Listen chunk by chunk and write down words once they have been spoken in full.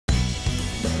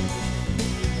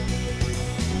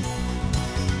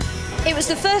It was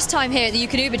the first time here at the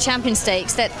Eukanuba Champion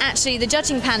Stakes that actually the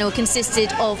judging panel consisted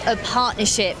of a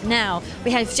partnership. Now,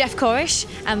 we have Geoff Corish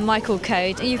and Michael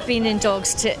Coad, and you've been in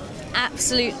dogs to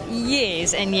absolute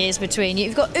years and years between you.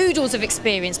 You've got oodles of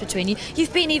experience between you.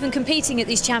 You've been even competing at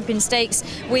these Champion Stakes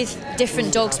with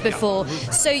different dogs before,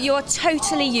 so you're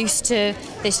totally used to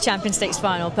this Champion Stakes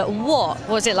final. But what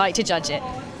was it like to judge it?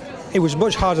 It was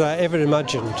much harder than I ever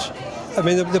imagined. I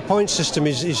mean, the point system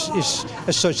is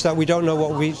as such that we don't know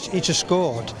what we each have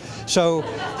scored. So,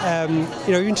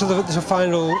 you know, even to the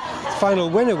final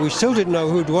winner, we still didn't know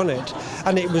who'd won it,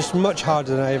 and it was much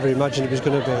harder than I ever imagined it was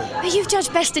going to be. But you've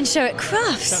judged Best in Show at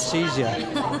Crufts. That's easier.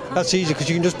 That's easier because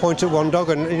you can just point at one dog,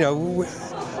 and you know,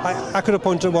 I could have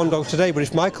pointed at one dog today, but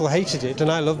if Michael hated it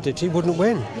and I loved it, he wouldn't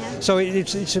win. Yeah. So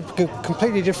it's a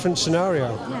completely different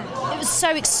scenario. Yeah. It was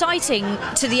so exciting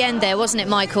to the end there, wasn't it,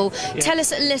 Michael? Yeah. Tell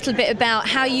us a little bit about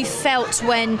how you felt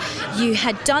when you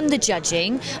had done the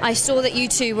judging. I saw that you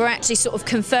two were actually sort of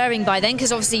conferring by then,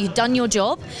 because obviously you'd done your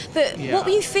job. But yeah, what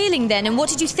were you feeling then, and what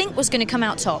did you think was going to come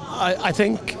out top? I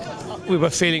think we were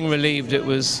feeling relieved it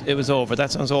was over.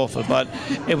 That sounds awful, but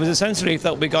it was a sense of relief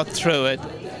that we got through it.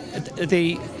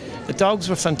 The dogs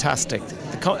were fantastic.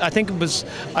 I think it was,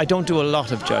 I don't do a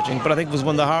lot of judging, but I think it was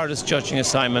one of the hardest judging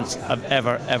assignments I've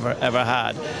ever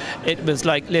had. It was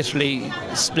like literally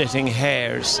splitting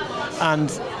hairs, and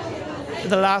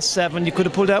the last 7 you could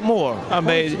have pulled out more. I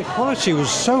mean, the quality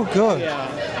was so good.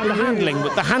 Yeah.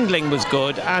 The handling was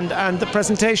good, and the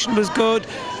presentation was good.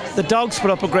 The dogs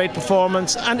put up a great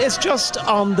performance, and it's just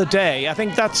on the day. I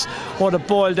think that's what it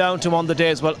boiled down to, on the day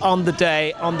as well. On the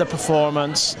day, on the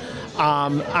performance,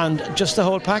 and just the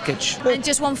whole package. And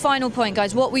just one final point,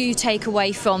 guys. What will you take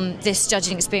away from this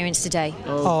judging experience today?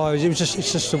 Oh,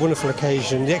 it's just a wonderful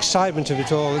occasion. The excitement of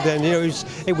it all. Then, you know,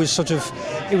 it was sort of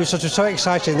so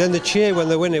exciting. Then the cheer when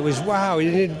they win, it was wow.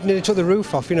 It nearly took the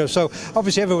roof off. You know, so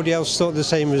obviously everybody else thought the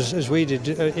same as we did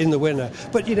in the winner.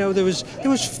 But you know, there was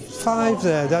 5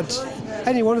 there that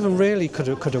any one of them really could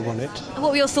have won it.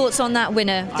 What were your thoughts on that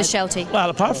winner, the Sheltie? Well,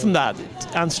 apart from that,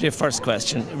 to answer your first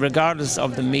question, regardless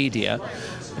of the media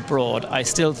abroad, I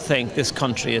still think this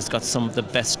country has got some of the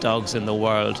best dogs in the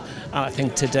world, and I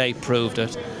think today proved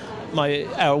it.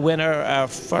 Our winner, our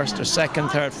first or second,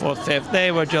 third, fourth, fifth,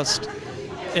 they were just,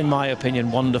 in my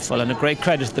opinion, wonderful, and a great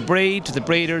credit to the breed, to the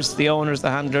breeders, the owners,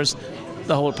 the handlers,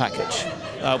 the whole package.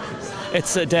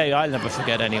 It's a day I'll never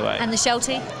forget anyway. And the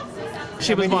Sheltie?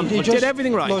 She was wonderful. Did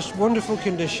everything right. Most wonderful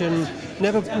condition.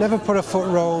 Never put a foot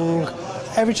wrong.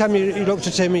 Every time you looked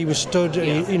at him, he was stood.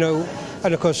 Yeah. You know,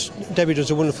 and of course Debbie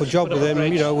does a wonderful job with him.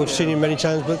 You know, we've seen him many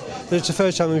times, but it's the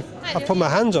first time I put my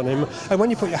hands on him. And when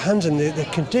you put your hands in the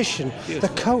condition, the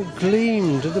coat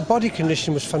gleamed. The body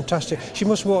condition was fantastic. She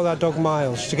must walk that dog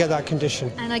miles to get that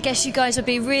condition. And I guess you guys would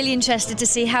be really interested to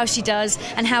see how she does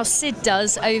and how Sid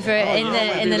does over in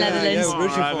the Netherlands. Yeah, we're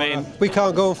rooting for her. We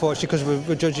can't go, unfortunately, because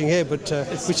we're judging here, but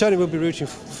we certainly will be rooting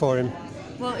for him.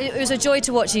 Well, it was a joy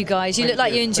to watch you guys. You look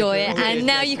like you enjoy it, and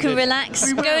now you can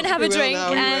relax, go and have a drink,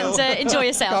 and enjoy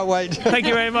yourself. Can't wait. Thank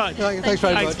you very much. Thanks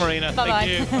very much. Thanks, Marina. Bye-bye.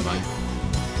 Thank you. Bye-bye.